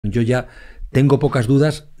yo ya tengo pocas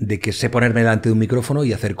dudas de que sé ponerme delante de un micrófono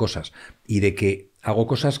y hacer cosas, y de que hago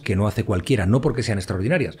cosas que no hace cualquiera, no porque sean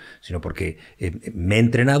extraordinarias, sino porque me he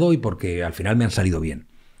entrenado y porque al final me han salido bien.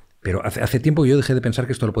 Pero hace tiempo yo dejé de pensar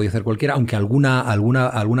que esto lo podía hacer cualquiera, aunque alguna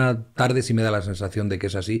tarde sí me da la sensación de que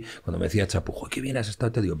es así. Cuando me decía Chapujo, qué bien has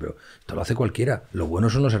estado, te digo, pero esto lo hace cualquiera. Lo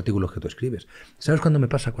bueno son los artículos que tú escribes. ¿Sabes cuándo me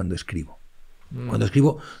pasa? Cuando escribo. Cuando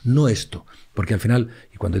escribo, no esto. Porque al final,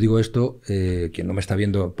 y cuando digo esto, quien no me está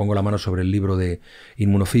viendo, pongo la mano sobre el libro de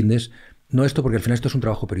Inmunofitness, no esto porque al final esto es un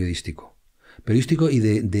trabajo periodístico. Periodístico y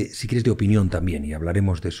si quieres, de opinión también, y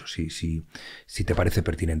hablaremos de eso, si te parece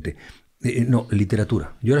pertinente. No,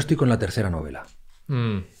 literatura. Yo ahora estoy con la tercera novela.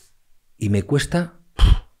 Y me cuesta,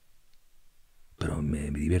 pero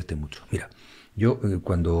me divierte mucho. Mira, yo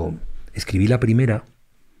cuando escribí la primera,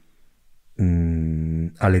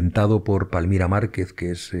 alentado por Palmira Márquez,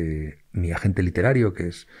 que es mi agente literario, que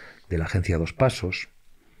es de la agencia Dos Pasos,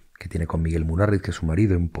 que tiene con Miguel Munarriz, que es su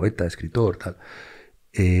marido, un poeta, escritor, tal,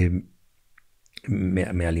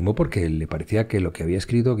 me animó porque le parecía que lo que había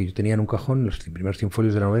escrito, que yo tenía en un cajón, los primeros 100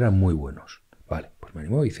 folios de la novela eran muy buenos. Vale, pues me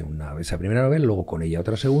animó, hice esa primera novela, luego con ella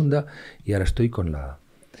otra segunda, y ahora estoy con la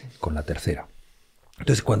tercera.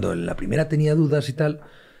 Entonces, cuando en la primera tenía dudas y tal,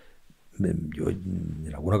 yo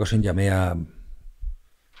en alguna ocasión llamé a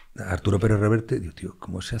Arturo Pérez-Reverte y digo, tío,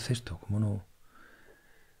 ¿cómo se hace esto? ¿Cómo no?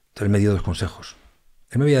 Entonces me dio 2 consejos.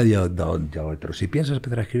 Él me había dado, pero si piensas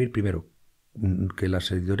empezar a escribir, primero, que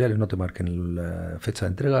las editoriales no te marquen la fecha de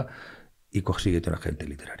entrega y consíguete un agente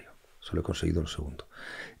literario. Solo he conseguido lo segundo.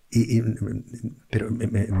 Pero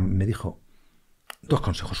me dijo 2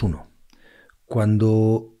 consejos. 1,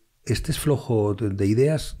 cuando estés flojo de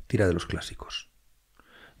ideas, tira de los clásicos.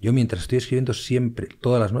 Yo mientras estoy escribiendo siempre,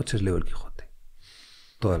 todas las noches leo El Quijote.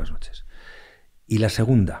 Todas las noches. Y la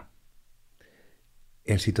segunda,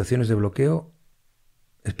 en situaciones de bloqueo,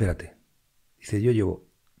 espérate. Dice, yo llevo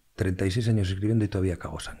 36 años escribiendo y todavía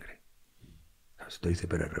cago sangre. Esto dice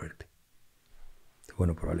Pérez-Reverte.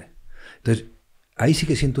 Bueno, pues vale. Entonces, ahí sí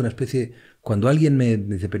que siento una especie... Cuando alguien me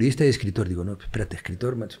dice periodista y escritor, digo, no, espérate,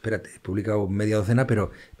 escritor, macho, espérate, he publicado media docena,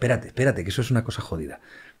 pero espérate, que eso es una cosa jodida.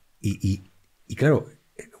 Y claro,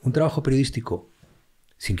 un trabajo periodístico,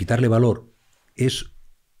 sin quitarle valor, es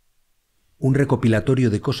un recopilatorio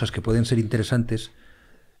de cosas que pueden ser interesantes,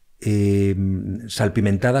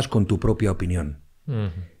 salpimentadas con tu propia opinión.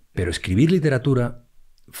 Pero escribir literatura,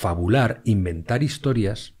 fabular, inventar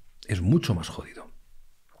historias, es mucho más jodido.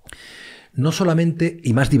 No solamente,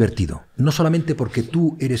 y más divertido, no solamente porque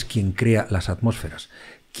tú eres quien crea las atmósferas,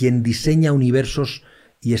 quien diseña universos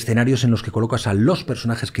y escenarios en los que colocas a los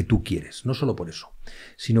personajes que tú quieres, no solo por eso,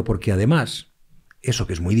 sino porque además, eso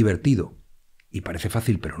que es muy divertido, y parece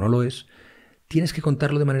fácil pero no lo es, tienes que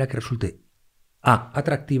contarlo de manera que resulte A,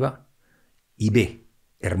 atractiva, y B,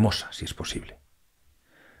 hermosa, si es posible.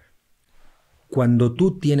 Cuando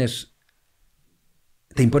tú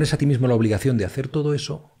te impones a ti mismo la obligación de hacer todo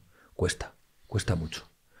eso, cuesta mucho.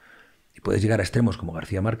 Y puedes llegar a extremos como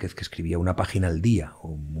García Márquez, que escribía una página al día, o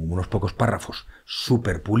unos pocos párrafos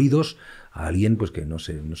súper pulidos, a alguien pues que no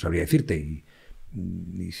sabría decirte,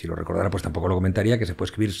 y si lo recordara pues tampoco lo comentaría, que se puede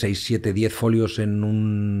escribir 6, 7, 10 folios en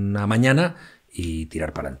una mañana y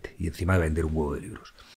tirar para adelante, y encima vender un huevo de libros.